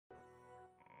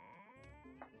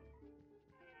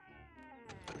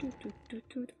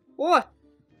О!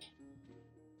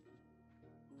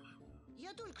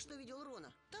 Я только что видел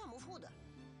Рона. Там, у входа.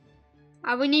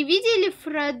 А вы не видели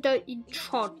Фреда и Я тоже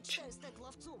Джордж? мечтаю стать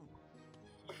ловцом.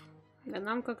 Да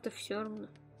нам как-то все равно.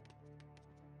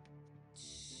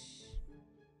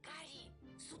 Гарри,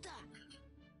 сюда.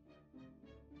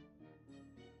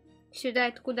 Сюда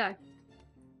это куда?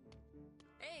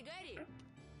 Эй, Гарри.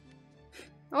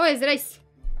 Ой, здрасте.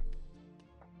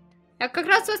 Я как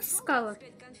раз вас искала.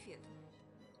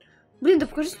 Блин, да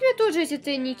покажите мне тоже эти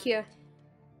тайники.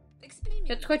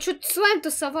 Я тут хочу с вами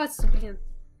тусоваться, блин.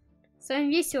 С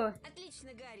вами весело.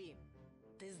 Отлично, Гарри.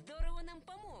 Ты здорово нам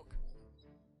помог.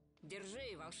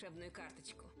 Держи волшебную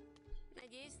карточку.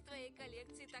 Надеюсь, в твоей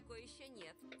коллекции такой еще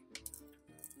нет.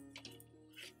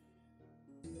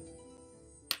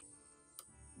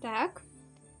 Так.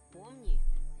 Помни,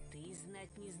 ты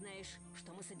знать не знаешь,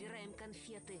 что мы собираем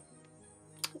конфеты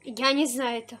Я не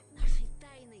знаю это. нашей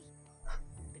тайной.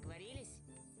 Договорились?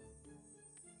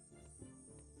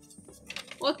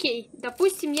 Окей,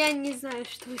 допустим, я не знаю,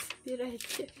 что вы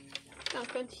собираете. Там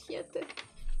конфеты.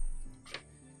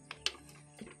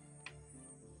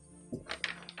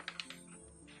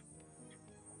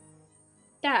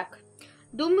 Так,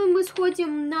 думаю, мы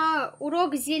сходим на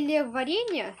урок зелья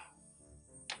варенья.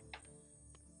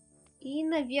 И,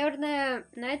 наверное,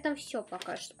 на этом все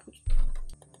пока что будет.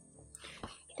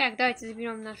 Так, давайте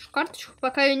заберем нашу карточку,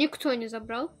 пока ее никто не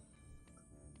забрал.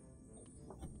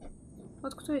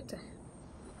 Вот кто это?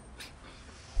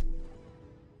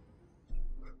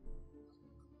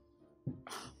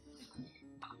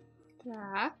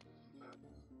 Так.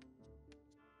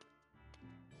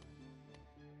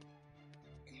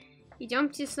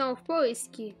 Идемте снова в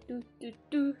поиски.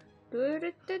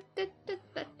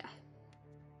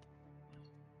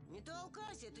 Не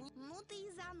толкайся, это не... Ну ты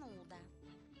и зануда.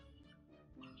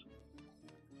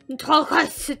 Не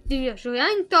толкайся ты же,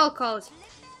 я не толкалась.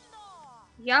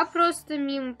 Я просто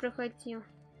мимо проходил.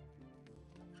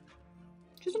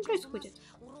 Что там происходит?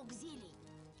 Урок зелий.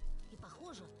 И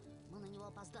похоже, мы на него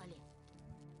опоздали.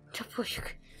 Да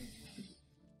пофиг.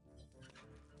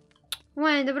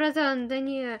 Ой, да братан, да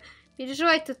не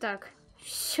переживай ты так.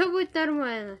 Все будет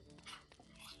нормально.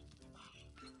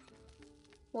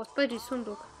 Вот, смотри,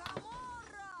 сундук.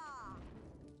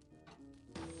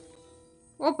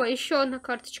 Опа, еще одна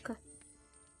карточка.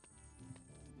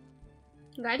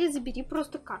 Гарри, забери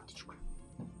просто карточку.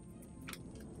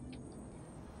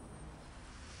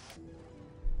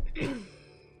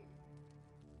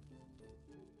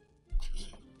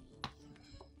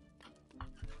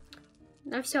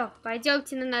 Ну все,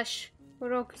 пойдемте на наш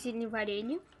урок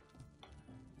зельеварения.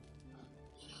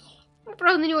 Ну,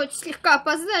 правда, на него слегка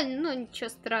опоздали, но ничего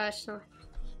страшного.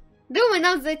 Думаю,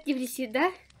 нам за это не влетит,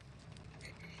 да?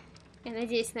 Я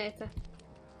надеюсь на это.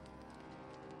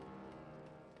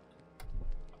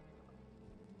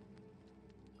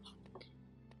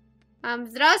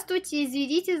 Здравствуйте,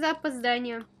 извините за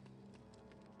опоздание.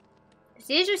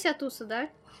 Здесь же вся туса, да?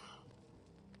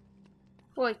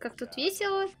 Ой, как тут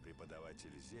весело.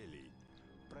 Преподаватель зелий,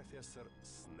 профессор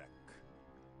Снэк.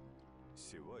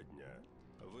 Сегодня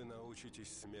вы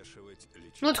научитесь смешивать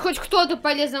лечебные... Ну, вот хоть кто-то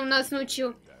полезно нас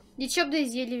научил. Лечебные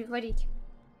зелья варить.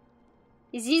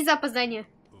 Извини за опоздание.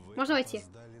 Можно войти? Вы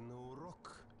опоздали на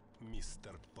урок,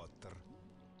 мистер Поттер.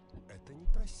 Это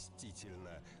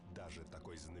непростительно даже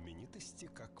такой знаменитости,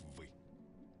 как вы.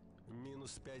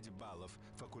 Минус 5 баллов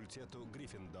факультету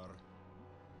Гриффиндор.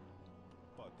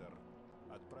 Поттер,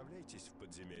 отправляйтесь в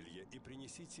подземелье и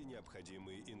принесите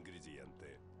необходимые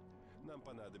ингредиенты. Нам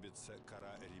понадобится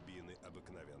кора рябины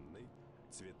обыкновенной,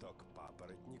 цветок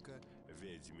папоротника,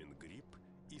 ведьмин гриб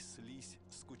и слизь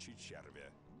с кучи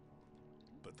червя.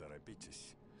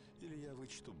 Поторопитесь, или я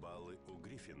вычту баллы у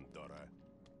Гриффиндора.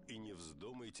 И не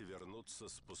вздумайте вернуться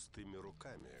с пустыми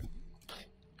руками.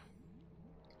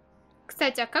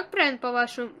 Кстати, а как правильно,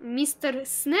 по-вашему, мистер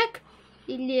Снэк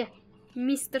или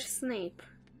мистер Снейп?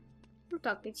 Ну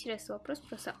так, интересный вопрос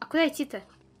просто. А куда идти-то?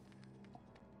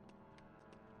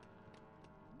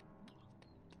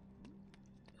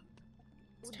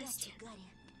 Удачи, Гарри.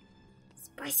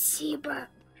 Спасибо,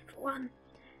 Рон.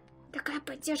 Такая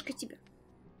поддержка тебе.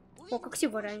 О, как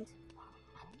всего ранит.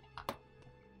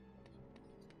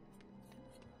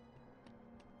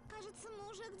 Кажется, мы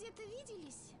уже где-то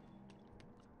виделись.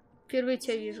 Впервые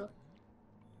тебя вижу.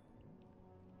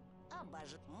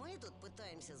 Обожаю. Мы тут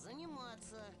пытаемся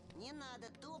заниматься. Не надо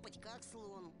топать, как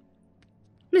слон.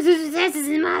 Мы тут пытаемся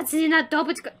заниматься, не надо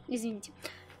топать. Извините.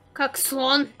 Как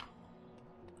слон.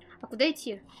 А куда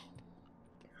идти?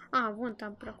 А, вон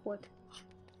там проход.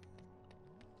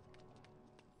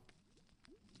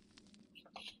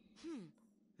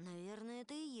 Наверное,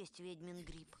 это и есть ведьмин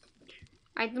гриб.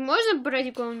 А это можно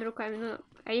брать голыми руками? Ну,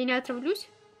 а я не отравлюсь?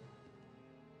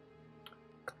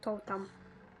 Кто там?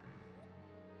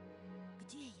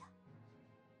 Где я?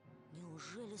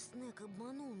 Неужели Снег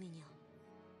обманул меня?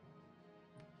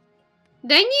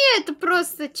 Да нет, это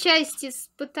просто часть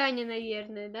испытания,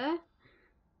 наверное, да?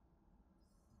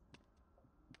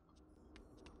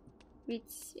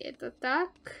 Ведь это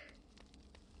так.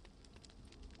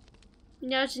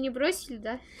 Меня же не бросили,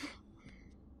 да?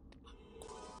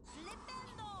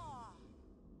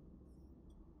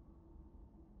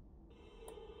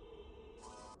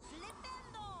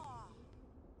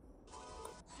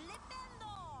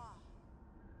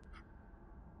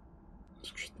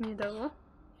 Чуть не дало.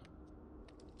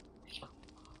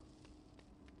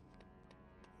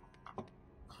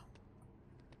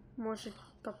 Может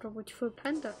попробовать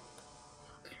фулбренда?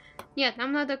 Нет,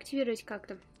 нам надо активировать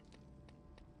как-то.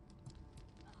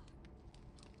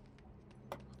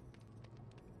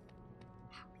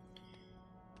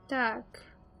 Так,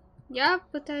 я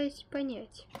пытаюсь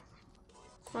понять.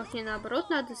 Может, мне наоборот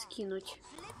надо скинуть?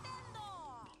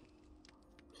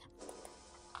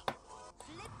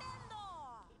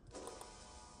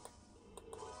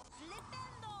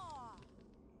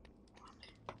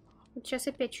 Вот сейчас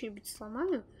опять что-нибудь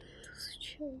сломаю.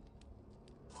 Случайно.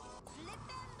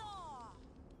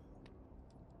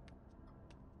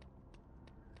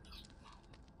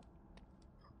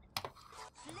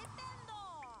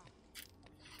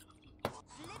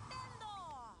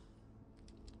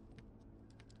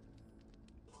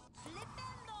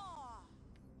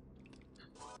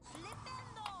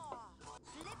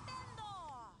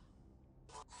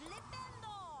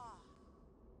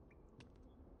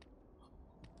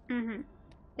 Угу.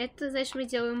 Это, значит, мы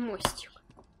делаем мостик.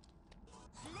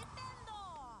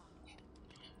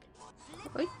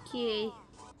 Окей.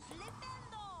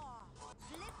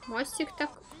 Мостик так.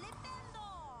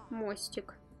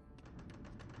 Мостик.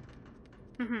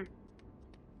 Угу.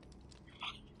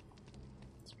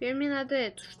 Теперь мне надо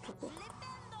эту штуку.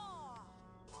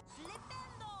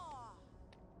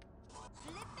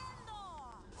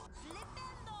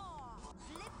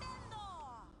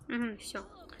 Угу, все.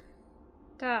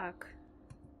 Так.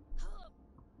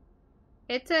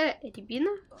 Это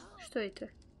рябина? Что это?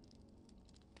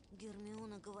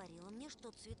 Гермиона говорила мне,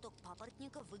 что цветок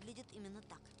папоротника выглядит именно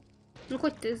так. Ну,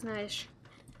 хоть ты знаешь.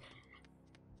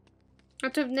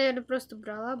 А то, наверное, просто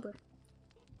брала бы.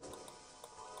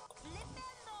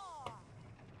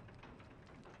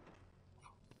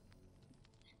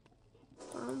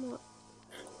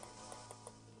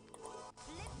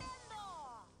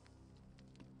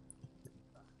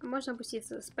 Можно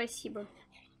опуститься? Спасибо.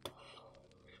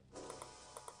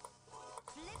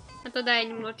 А то да, я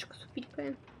немножечко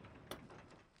супенькая.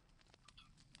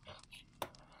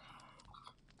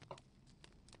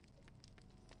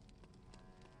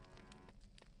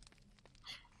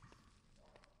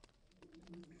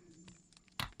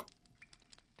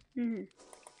 Угу.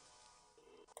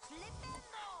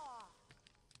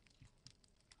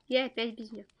 Я опять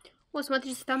без нее. О,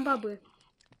 смотрите, там бабы.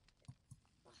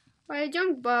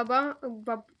 Пойдем к бабам.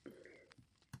 К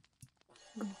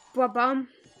бабам.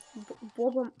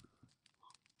 Бобам.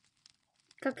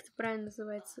 Как это правильно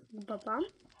называется? К бабам?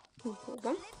 К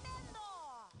бобам.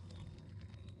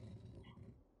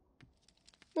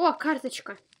 О,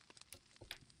 карточка.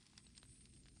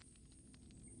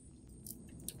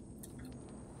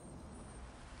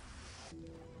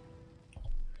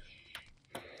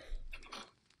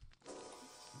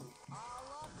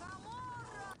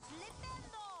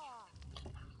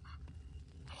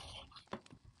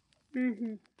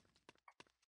 Угу.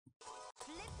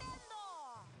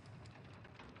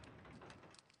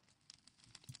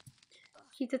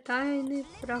 Какие-то тайны,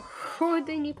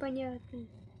 проходы непонятные.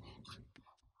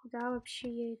 Куда вообще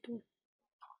я иду?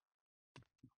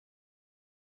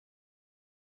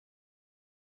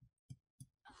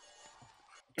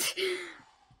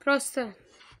 Просто...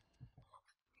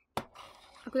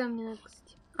 А куда мне надо,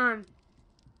 кстати? А.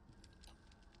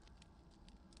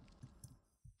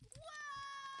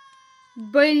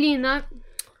 Блин, а...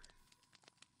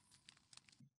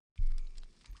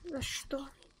 За что?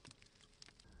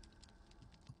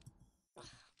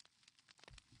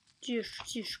 Тише,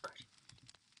 тише, Гарри.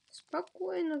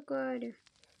 Спокойно, Гарри.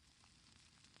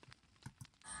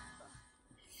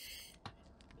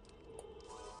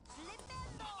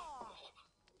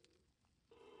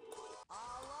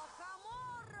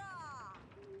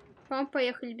 По-моему,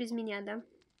 поехали без меня, да?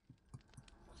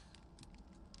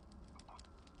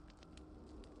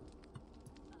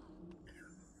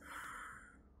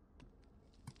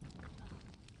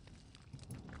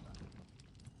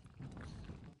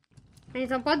 Они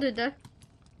там падают, да?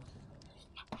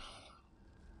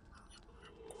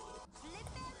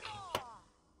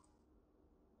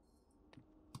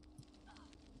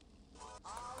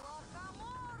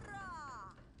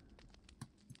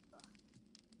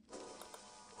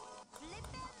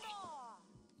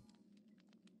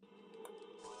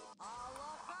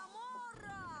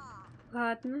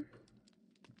 Ладно.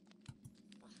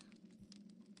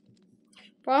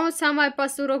 По-моему, самый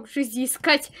опасный урок в жизни —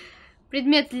 искать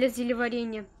предмет для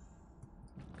зелеварения.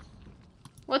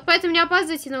 Вот поэтому не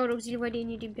опаздывайте на урок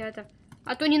зелеварения, ребята.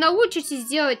 А то не научитесь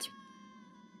делать...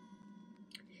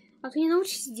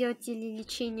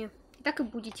 зелелечение. Так и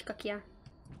будете, как я.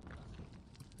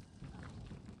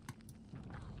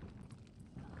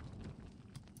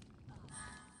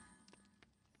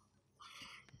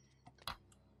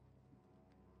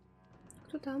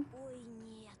 Кто там? Ой,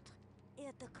 нет.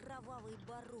 Это Кровавый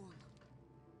Барон.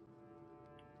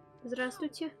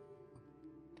 Здравствуйте.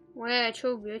 Ой, а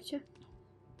что вы бьете?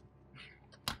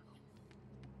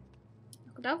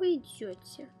 Куда вы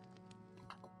идете?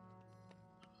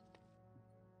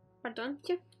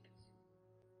 Пардонте.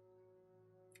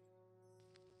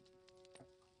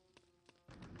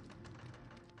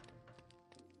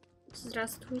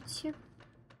 Здравствуйте.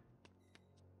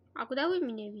 А куда вы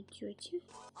меня ведете?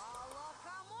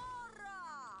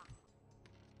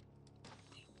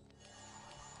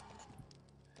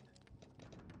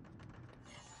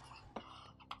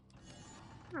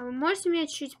 А вы можете меня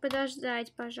чуть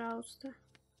подождать, пожалуйста?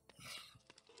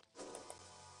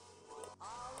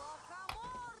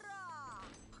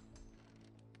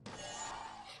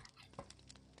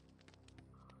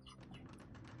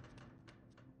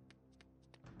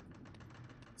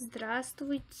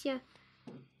 Здравствуйте.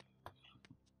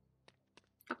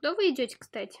 А куда вы идете,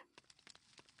 кстати?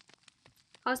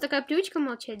 А у вас такая привычка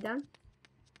молчать, да?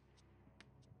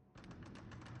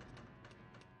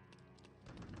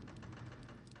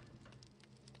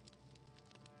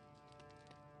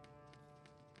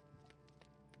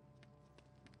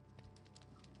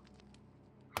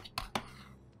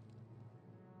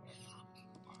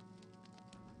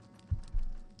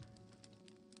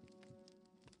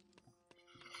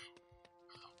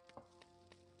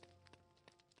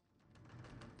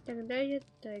 Тогда я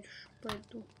дальше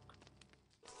пойду.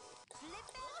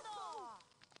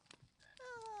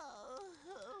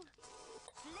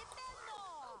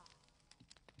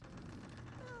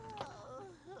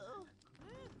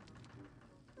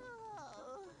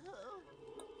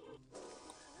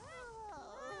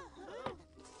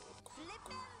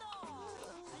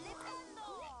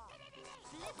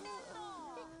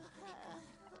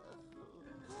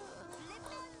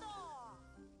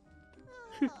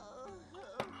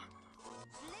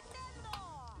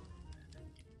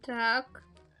 Так.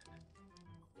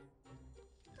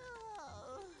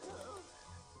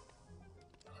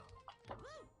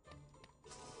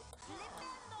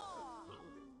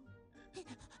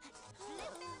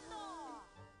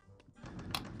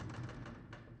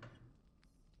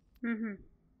 Угу.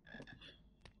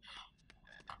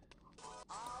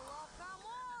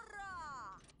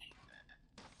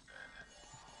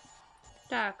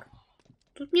 Так.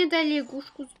 Тут мне дали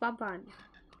лягушку с бобами.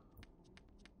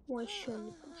 Ой, еще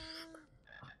лягушка.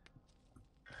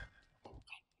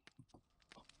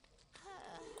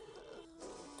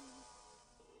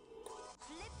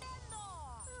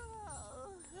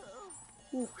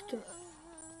 Ух ты.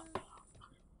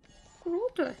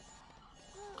 Круто.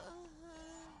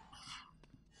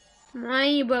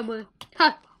 Мои бобы.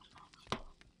 Ха!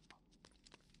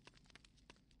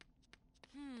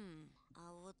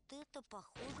 А вот это,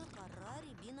 похоже, кора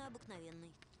рябины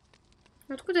обыкновенной.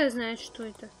 Откуда я знаю, что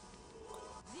это?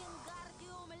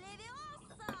 Вингардиум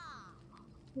левиоса!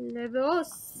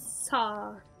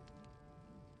 Левиоса.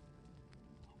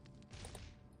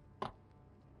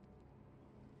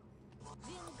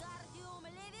 Вингардиум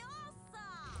левиоса!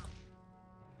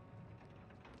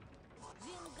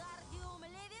 Вингардиум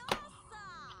левиоса!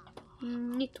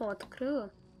 Не то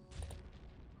открыла.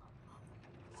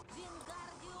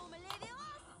 Вингардиум левиоса!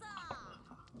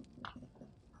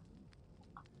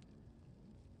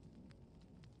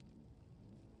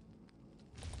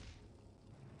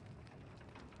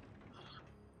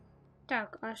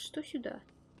 Так, а что сюда?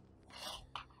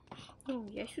 Ну,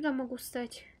 я сюда могу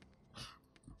встать.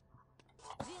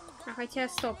 А хотя,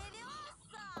 стоп.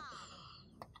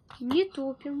 Не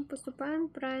тупим, поступаем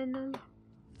правильно.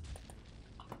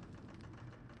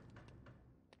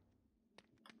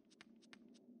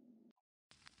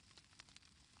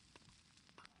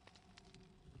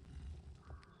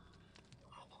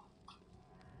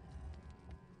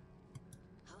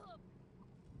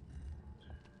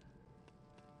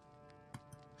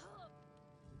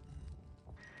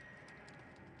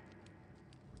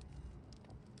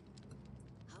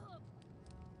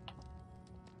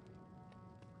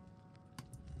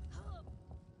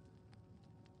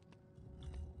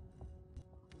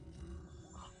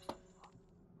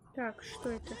 Так, что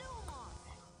это?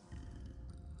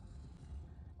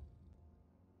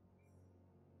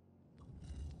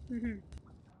 Угу.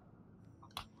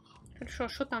 Хорошо,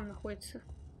 что там находится?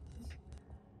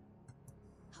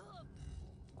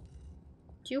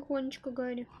 Тихонечко,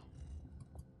 Гарри.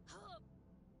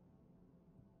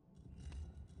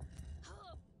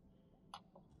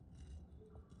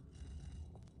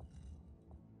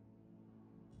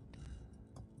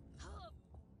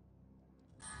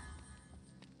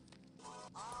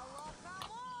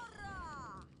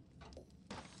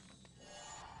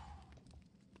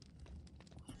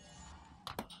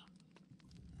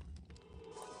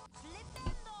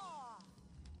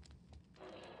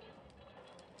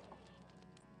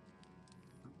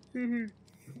 Угу.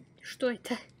 Что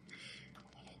это?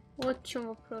 Вот в чем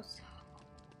вопрос.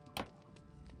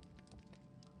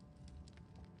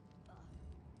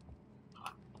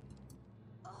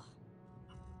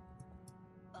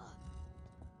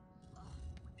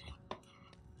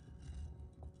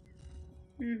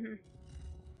 Угу.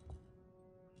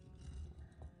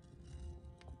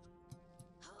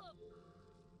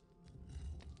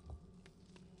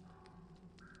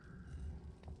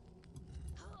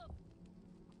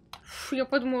 Фу, я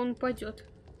подумала, он упадет.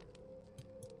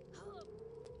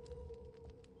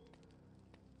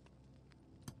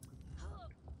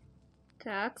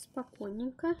 Так,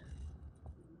 спокойненько.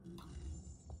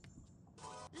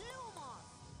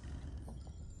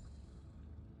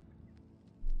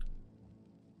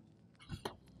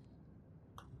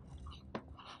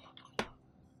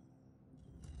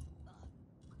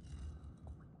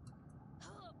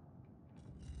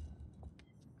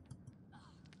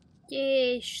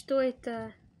 Эй, что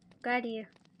это? Гарри.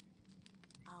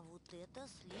 А вот это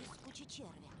слизь кучи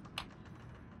червя.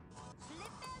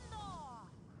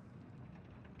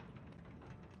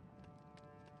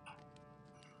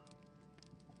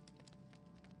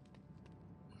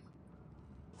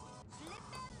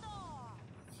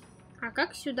 А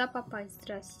как сюда попасть?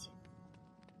 Здрасте.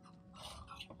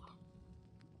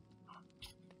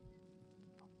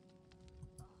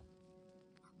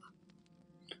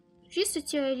 Чисто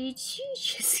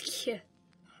теоретически.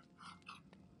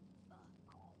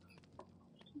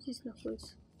 Что здесь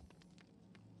находится?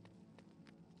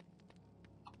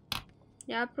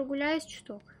 Я прогуляюсь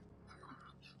чуток.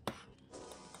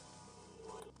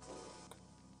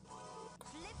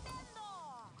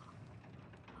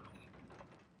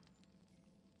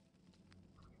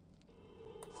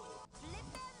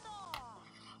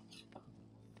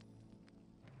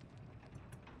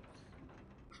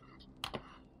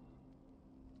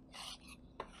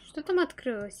 Что там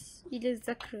открылось? Или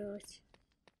закрылось?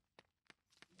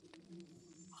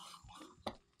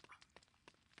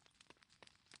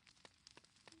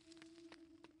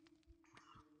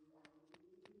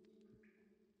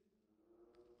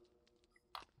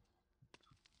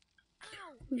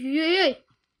 Эй-эй!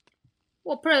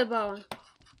 О, проебала.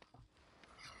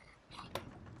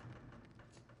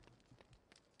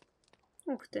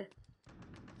 Ух ты.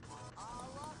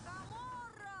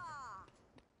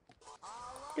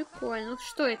 Прикольно.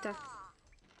 Что это?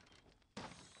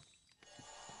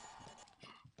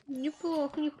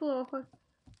 Неплохо, неплохо.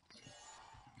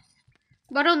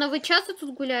 Барон, а вы часто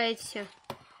тут гуляете?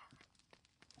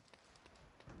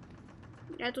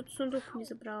 Я тут сундук не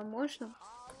забрала. Можно?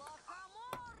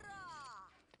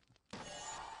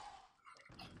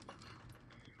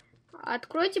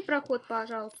 Откройте проход,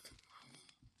 пожалуйста.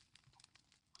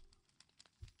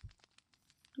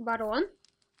 Барон?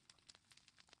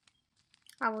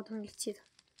 А вот он летит.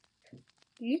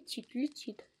 Летит,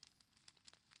 летит.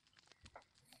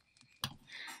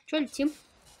 Чё летим?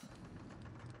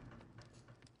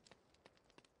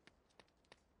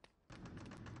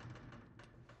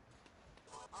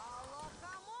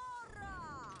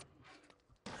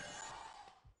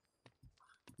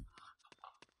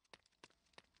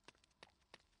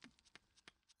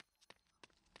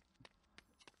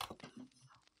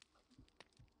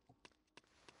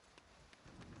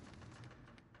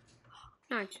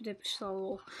 А, сюда я пришла,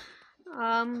 лол.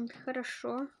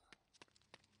 Хорошо.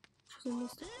 Что за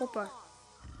место? Опа.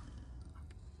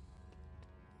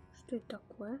 Что это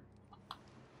такое?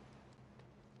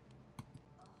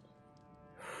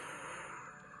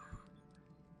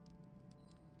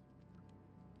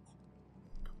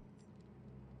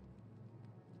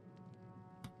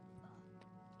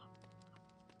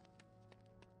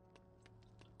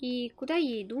 И куда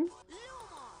я иду?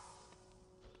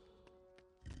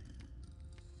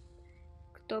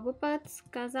 Кто бы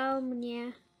подсказал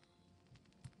мне,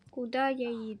 куда я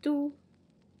иду?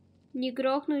 Не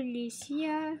грохнулись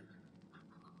я?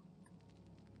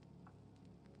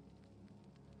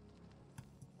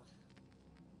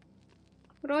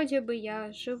 Вроде бы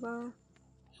я жива.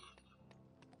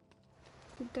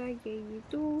 Куда я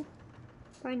иду?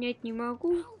 Понять не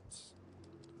могу.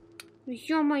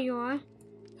 Ё-моё, а?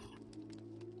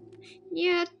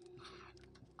 Нет.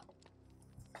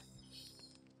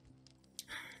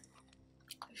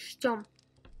 Ждем.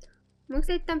 Мы,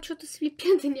 кстати, там что-то с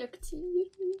лепендой не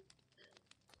активировали.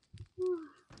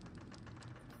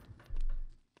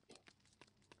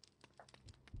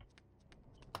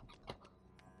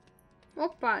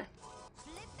 Опа.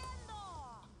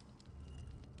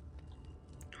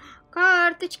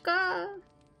 Карточка.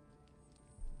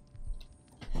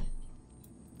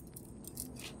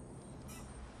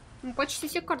 Мы почти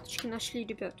все карточки нашли,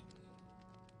 ребят.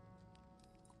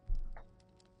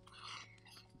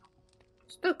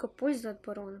 Столько пользы от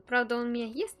барона. Правда, он меня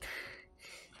ест.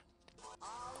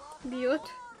 Бьет.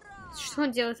 Что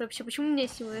он делает вообще? Почему у меня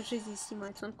сила жизни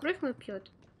снимается? Он кровь мою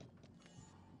пьет.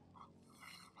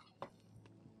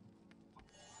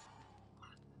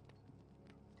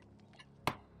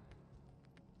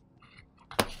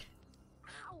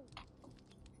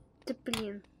 Да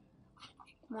блин.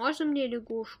 Можно мне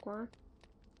лягушку, а?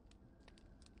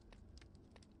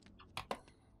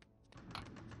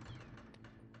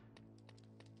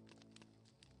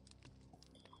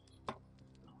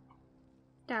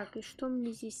 Так, и что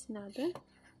мне здесь надо?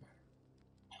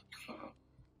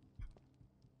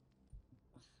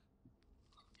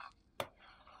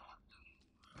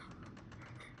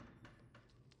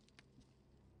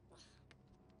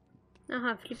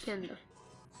 Ага, флипенду.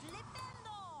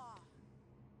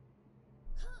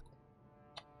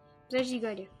 Подожди,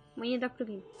 Гарри, мы не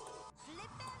допрыгнем.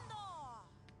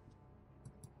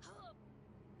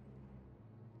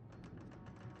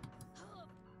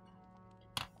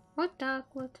 Вот так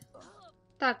вот.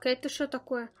 Так, это что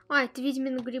такое? А, это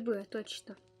ведьмины грибы,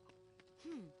 точно.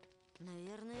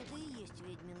 Наверное, это и есть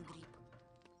ведьмин гриб.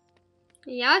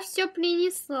 Я все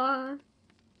принесла.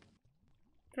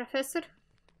 Профессор?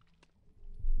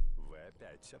 Вы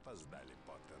опять опоздали,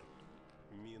 Поттер.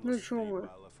 Минус Ну чё 3 вы?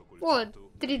 балла О,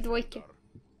 факультету 3 двойки. Гриффиндор.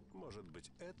 Может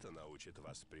быть, это научит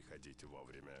вас приходить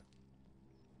вовремя.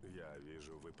 Я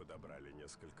вижу, вы подобрали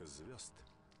несколько звезд,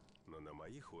 но на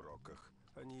моих уроках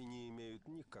они не имеют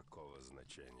никакого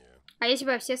значения. А если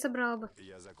бы я все собрала бы?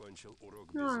 Я закончил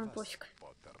урок Ну, без ладно, вас, пофиг.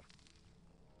 Поттер.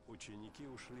 Ученики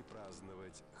ушли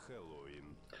праздновать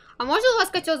Хэллоуин. А можно у вас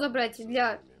котел забрать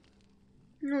для...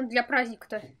 Ну, для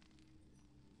праздника-то?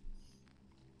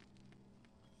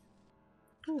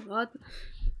 Ну, ладно.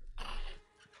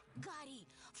 Гарри,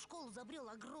 в школу забрел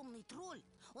огромный тролль.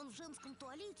 Он в женском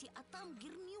туалете, а там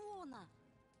Гермиона.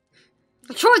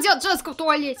 А что делать в женском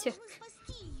туалете? Должны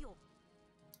спасти ее.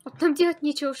 Вот там делать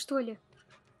нечего, что ли?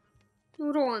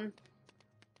 Ну, Рон.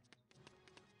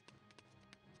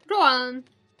 Рон.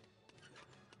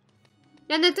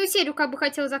 Я на эту серию как бы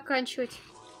хотела заканчивать.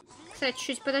 Кстати,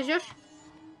 чуть подождешь?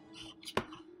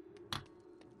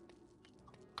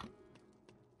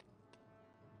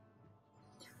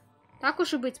 Так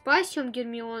уж и быть, спасем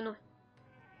Гермиону.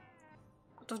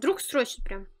 А то вдруг срочно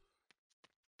прям.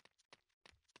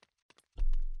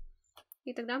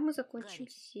 И тогда мы закончим Гарри,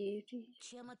 серию.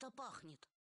 Чем это пахнет?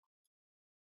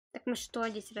 Так мы что,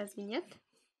 здесь разве нет?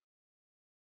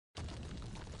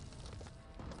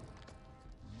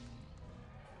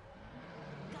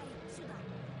 Гарри, сюда.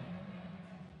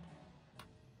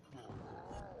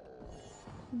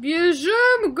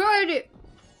 Бежим, Гарри!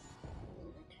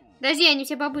 Подожди, я не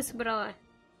все бобы собрала.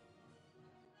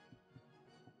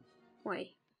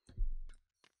 Ой.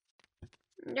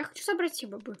 Я хочу собрать все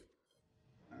бобы.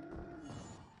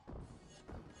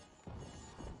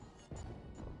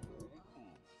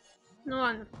 Ну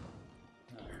ладно.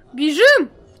 Бежим!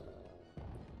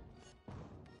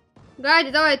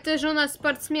 Гарри, давай, ты же у нас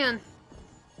спортсмен.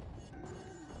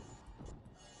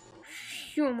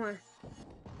 Ё-моё.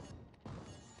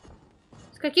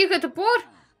 С каких это пор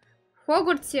в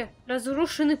Хогвартсе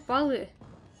разрушены полы?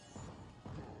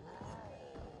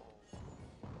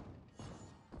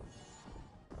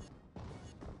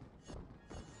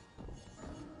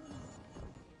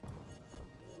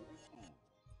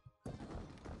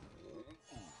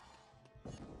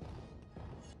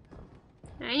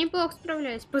 Я неплохо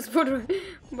справляюсь по сбору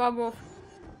бобов.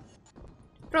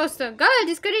 Просто,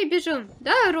 Гарри, скорее бежим.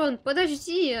 Да, Рон,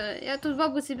 подожди, я тут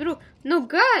бобы соберу. Но,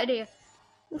 Гарри,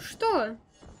 ну что?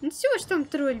 Ну всего, что там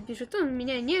тролль бежит, он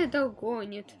меня не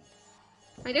догонит.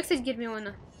 А где, кстати,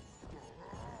 Гермиона?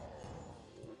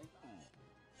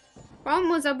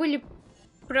 По-моему, мы забыли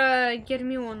про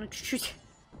Гермиону чуть-чуть.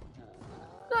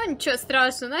 Ну, ничего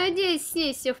страшного, надеюсь, с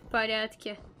ней все в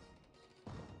порядке.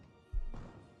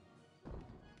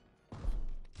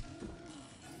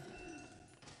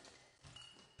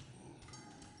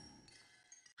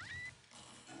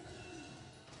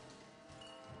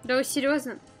 Да вы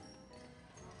серьезно?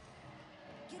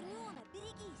 Гермиона,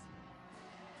 берегись!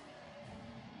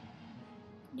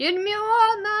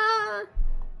 Гермиона!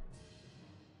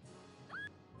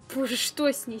 Боже,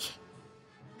 что с ней?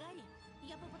 Гарри,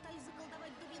 я попытаюсь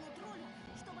заколдовать дубину тролля,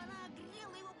 чтобы она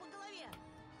огрела его по голове.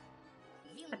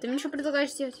 А ты мне что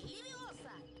предлагаешь сделать?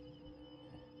 Левиоса!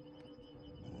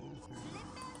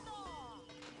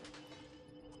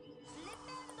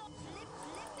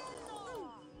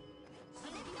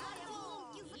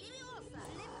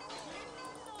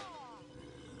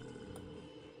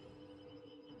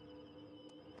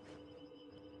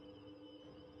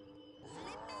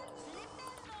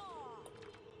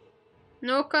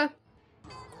 Ну-ка.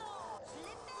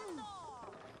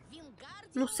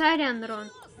 Ну, сорян, Рон.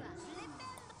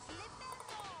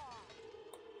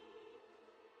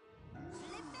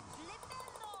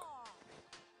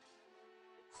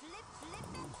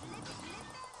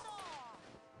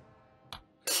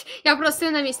 Я просто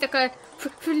на месте такая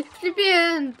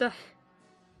флипента.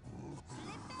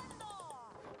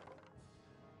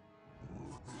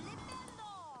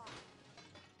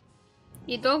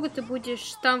 И долго ты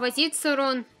будешь там возиться,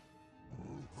 Рон?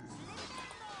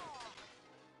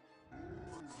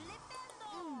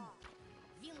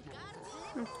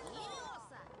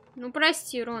 Ну,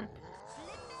 прости, Рон.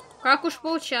 Как уж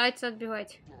получается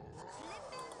отбивать.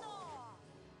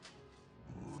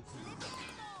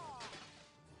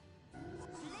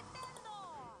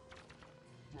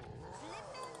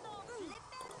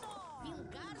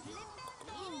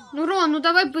 Ну, Рон, ну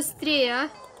давай быстрее, а.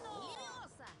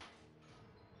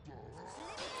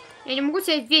 Я не могу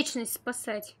тебя вечность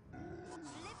спасать.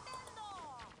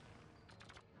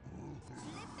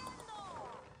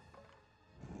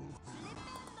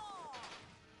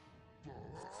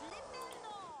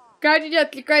 Гарри, не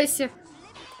отвлекайся.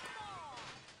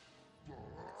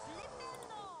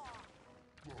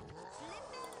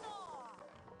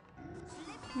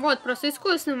 Вот, просто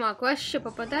искусственный маг. Вообще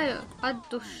попадаю от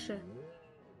души.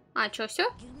 А, что, все?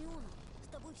 Гермиона, с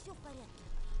тобой все в порядке?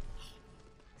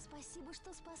 Спасибо,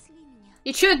 что спасли меня.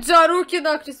 И что это за руки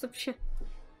накрест вообще?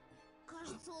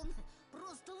 Кажется, он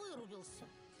просто вырубился.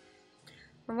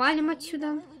 Валим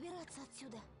отсюда. Давай выбираться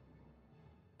отсюда.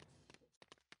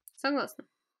 Согласна.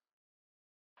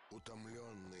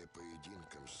 Утомленные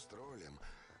поединком с троллем,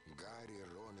 Гарри,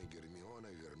 Рон и Гермиона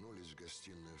вернулись в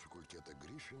гостиную факультета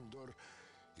Гриффиндор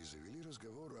и завели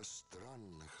разговор о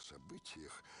странных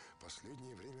событиях,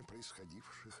 последнее время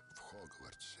происходивших в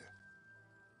Хогвартсе.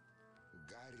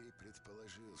 Гарри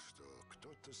предположил, что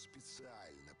кто-то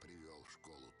специально привел в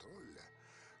школу тролля,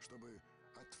 чтобы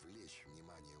отвлечь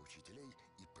внимание учителей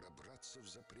и пробраться в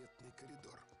запретный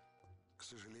коридор. К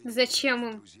сожалению, Зачем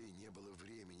им? у друзей не было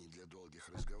времени для долгих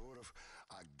разговоров,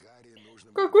 а Гарри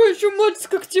нужно... Какой еще мать с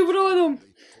когтевраном?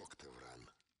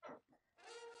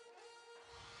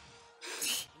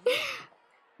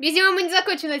 Видимо, мы не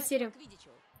закончим эту серию.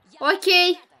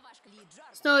 Окей.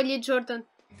 Снова Ли Джордан.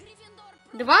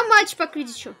 2 матча по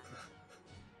квиддичу.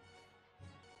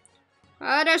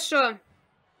 Хорошо.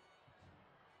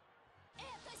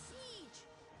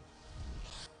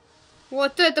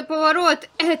 Вот это поворот.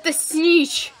 Это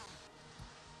Снич.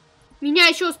 Меня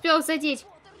еще успел задеть.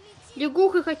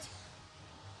 Лягуха хоть. Это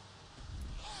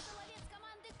ловец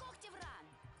команды Когтевран.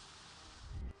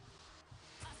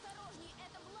 Осторожней,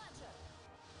 это Бладжер.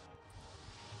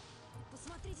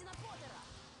 Посмотрите на Поттера.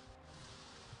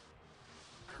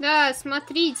 Да,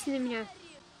 смотрите на меня.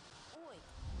 Ой,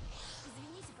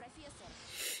 извините, профессор.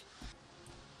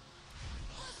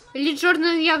 Ли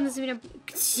Джордан явно за меня.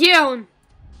 Где он?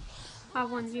 А,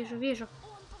 вон, вижу, вижу.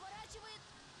 Он поворачивает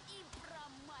и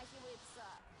промахивается.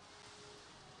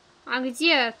 А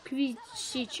где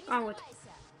квиддич? А, вот.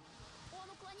 Он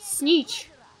уклоняется от Снич.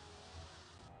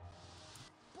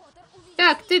 Поттера. Поттер увидел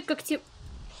Так, ты Снич.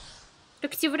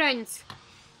 когтевранец.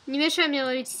 Не мешай мне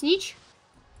ловить Снич.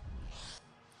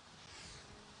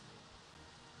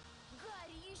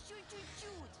 Гарри, еще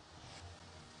чуть-чуть.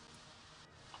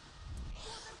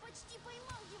 Поттер почти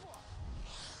поймал его.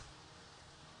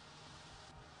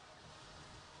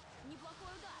 Неплохой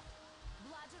удар.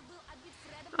 Бладжер был отбит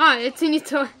Фредом. А, это не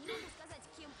то. Не могу сказать,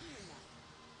 кем именно.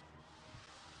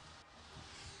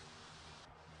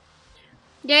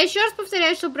 Я еще раз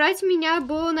повторяю, что брать меня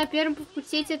было на первом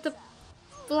факультете. Это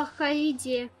плохая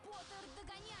идея. Поттер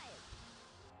догоняет.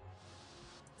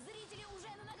 Зрители уже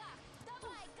на ногах.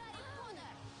 Давай, Гарри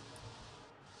Поттер.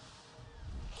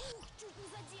 Ух, чуть не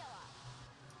задела.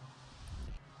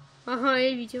 Ага,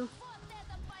 я видел. Вот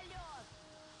это полет.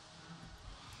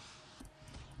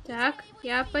 Так,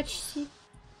 я почти.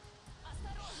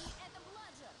 Осторожней, это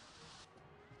Бладжер.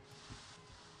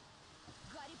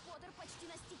 Гарри Поттер почти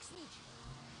настиг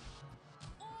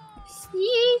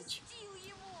Ич.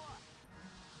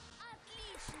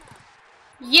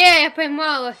 Я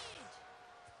поймала.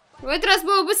 В этот раз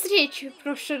было быстрее, чем в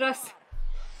прошлый раз.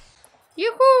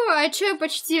 Юху, а чё я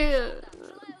почти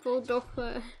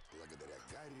полдохла? Благодаря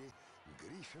Гарри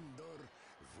Гриффиндор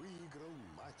выиграл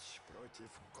матч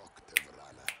против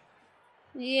Коктеврана.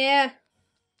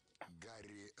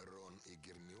 Гарри, Рон и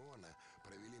Гермиона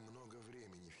провели много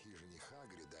времени в хижине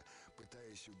Хагрида,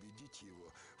 пытаясь убедить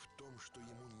его в том, что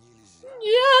ему нельзя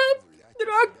оставлять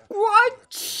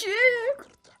дракончик!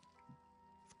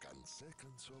 В конце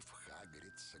концов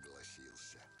Хагрид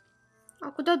согласился.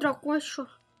 А куда драконшу?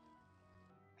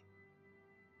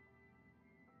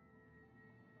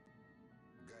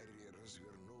 Гарри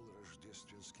развернул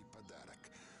рождественский подарок.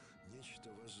 Нечто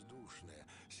воздушное,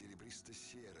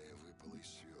 серебристо-серое выпало из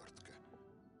свертка.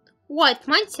 Ой, это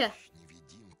мантия?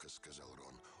 Невидимка, сказал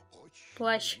Рон. Очень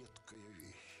Плащ. редкая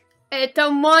вещь. Это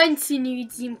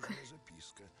мантия-невидимка.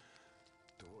 Записка.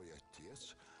 Твой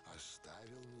отец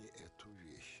оставил мне эту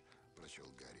вещь, прочел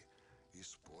Гарри.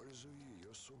 Используй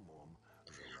ее с умом.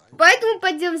 Желаю... Поэтому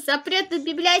пойдем в запретную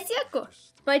библиотеку?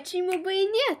 Почему бы и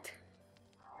нет?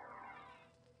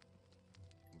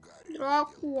 Гарри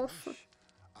Дракоша. вещь,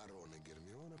 а Рон и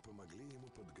Гермиона помогли ему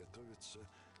подготовиться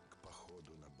к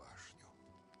походу на башню.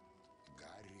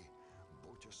 Гарри,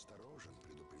 будь осторожен,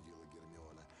 предупредила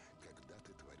Гермиона. Когда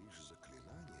ты творишь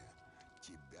заклинания,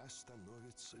 тебя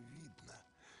становится видно.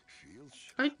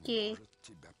 Филч Окей. может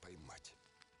тебя поймать.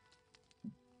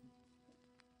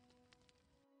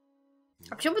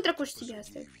 А почему бы дракоша тебя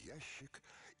Посадили оставить? в ящик,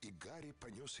 и Гарри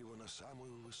понес его на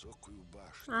самую высокую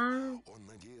башню. А, Он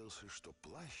надеялся, что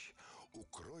плащ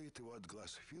укроет его от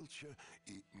глаз Филча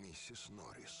и миссис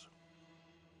Норрис.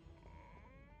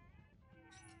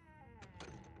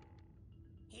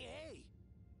 Эй,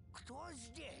 кто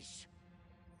здесь?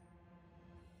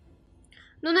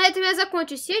 ну, на этом я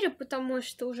закончу серию, потому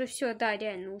что уже все, да,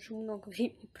 реально, уже много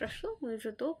времени прошло, мы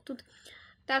уже долго тут.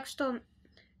 Так что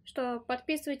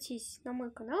подписывайтесь на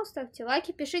мой канал, ставьте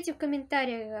лайки, пишите в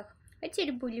комментариях,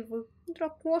 хотели бы ли вы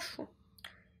дракошу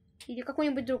или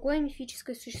какое-нибудь другое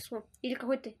мифическое существо, или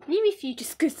какое-то не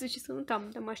мифическое существо, ну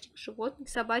там домашних животных,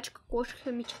 собачка, кошка,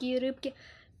 хомячки, рыбки,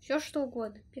 все что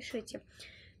угодно, пишите.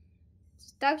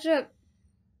 Также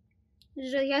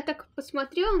я так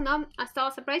посмотрела, нам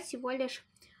осталось собрать всего лишь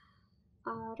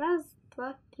раз,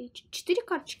 два, три, 4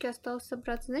 карточки осталось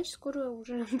собрать, значит скоро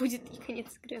уже будет и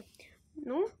конец игры.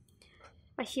 Ну,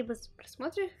 спасибо за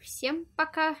просмотр, всем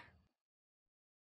пока!